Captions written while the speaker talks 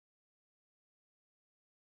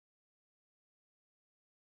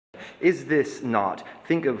Is this not,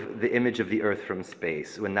 think of the image of the Earth from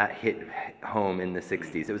space, when that hit home in the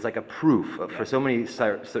 60s. It was like a proof for so many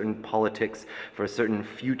certain politics, for a certain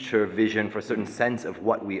future vision, for a certain sense of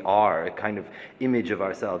what we are, a kind of image of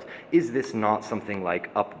ourselves. Is this not something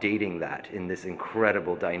like updating that in this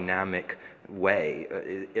incredible dynamic way?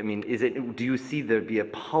 I mean, do you see there be a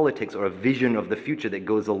politics or a vision of the future that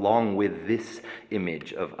goes along with this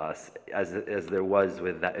image of us, as there was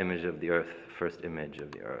with that image of the Earth, first image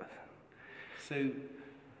of the Earth? So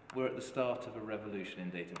we're at the start of a revolution in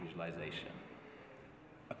data visualization.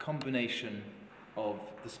 A combination of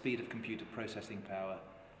the speed of computer processing power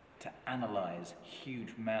to analyze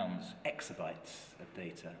huge mounds, exabytes of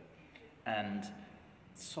data, and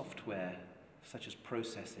software such as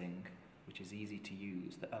processing, which is easy to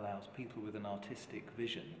use, that allows people with an artistic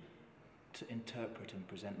vision to interpret and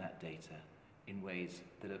present that data in ways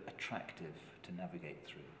that are attractive to navigate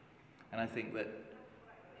through. And I think that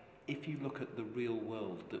if you look at the real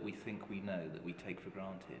world that we think we know, that we take for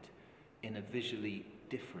granted, in a visually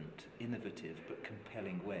different, innovative, but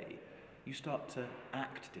compelling way, you start to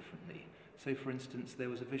act differently. So for instance, there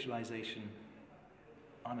was a visualization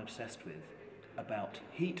I'm obsessed with about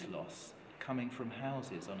heat loss coming from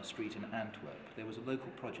houses on a street in Antwerp. There was a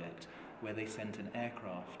local project where they sent an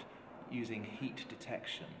aircraft using heat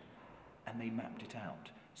detection, and they mapped it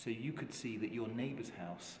out. So you could see that your neighbour's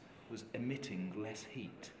house was emitting less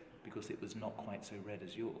heat because it was not quite so red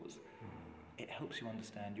as yours. It helps you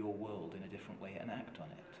understand your world in a different way and act on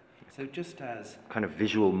it. So just as... kind of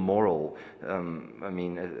visual moral, I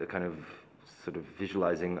mean, a kind of sort of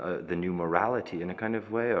visualizing the new morality in a kind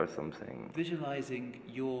of way or something. Visualizing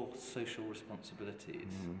your social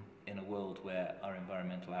responsibilities in a world where our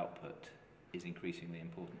environmental output is increasingly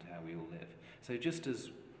important to how we all live. So just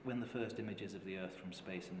as when the first images of the Earth from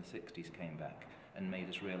space in the 60s came back and made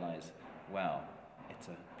us realize, wow, it's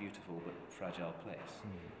a beautiful but fragile place.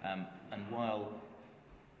 And while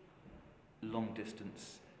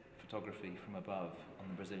long-distance photography from above on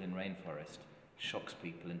the Brazilian rainforest shocks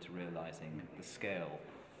people into realizing the scale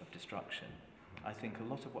of destruction, I think a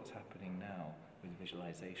lot of what's happening now with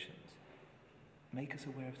visualizations make us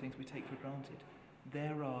aware of things we take for granted.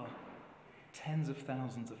 There are tens of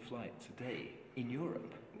thousands of flights a day in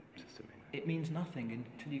Europe. It means nothing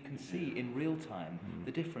until you can see in real time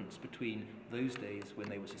the difference between those days when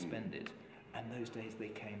they were suspended and those days they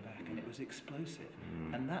came back, and it was explosive.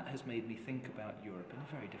 And that has made me think about Europe in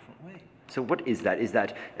a very different way. So what is that? Is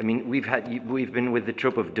that, I mean, we've been with the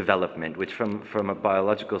trope of development, which from a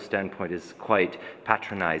biological standpoint is quite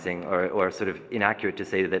patronizing or sort of inaccurate to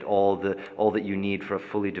say that all that you need for a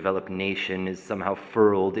fully developed nation is somehow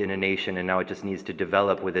furled in a nation, and now it just needs to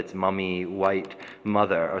develop with its mummy white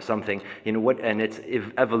mother or something. You know what? And it's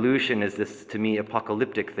evolution is this, to me,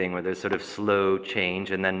 apocalyptic thing where there's sort of slow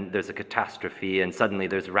change and then there's a catastrophe and suddenly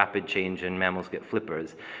there's rapid change and mammals get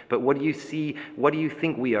flippers. But what do you see? What do you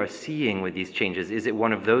think we are seeing with these changes? Is it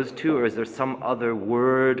one of those two, or is there some other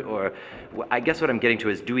word? Or I guess what I'm getting to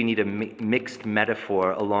is, do we need a mixed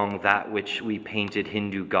metaphor along that which we painted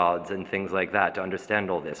Hindu gods and things like that to understand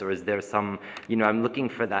all this? Or is there some, you know, I'm looking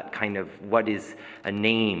for that kind of, what is a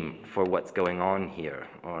name for what's going on here?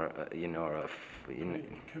 Or, you know, or It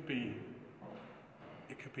could be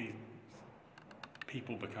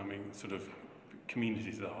people becoming sort of,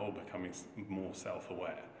 communities as a whole becoming more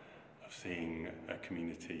self-aware of seeing a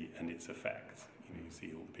community and its effects. You know, you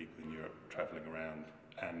see all the people in Europe travelling around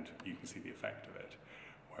and you can see the effect of it,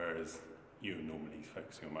 whereas you're normally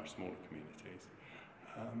focusing on much smaller communities.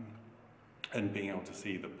 And being able to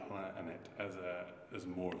see the planet as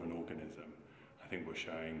more of an organism. I think we're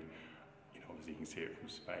showing, you know, obviously you can see it from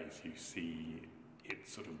space, you see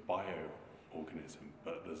it's sort of bio-organism,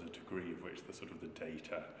 but there's a degree of which the sort of the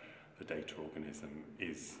data organism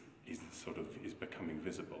is becoming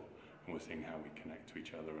visible, and we're seeing how we connect to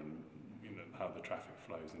each other and, you know, how the traffic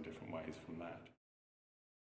flows in different ways from that.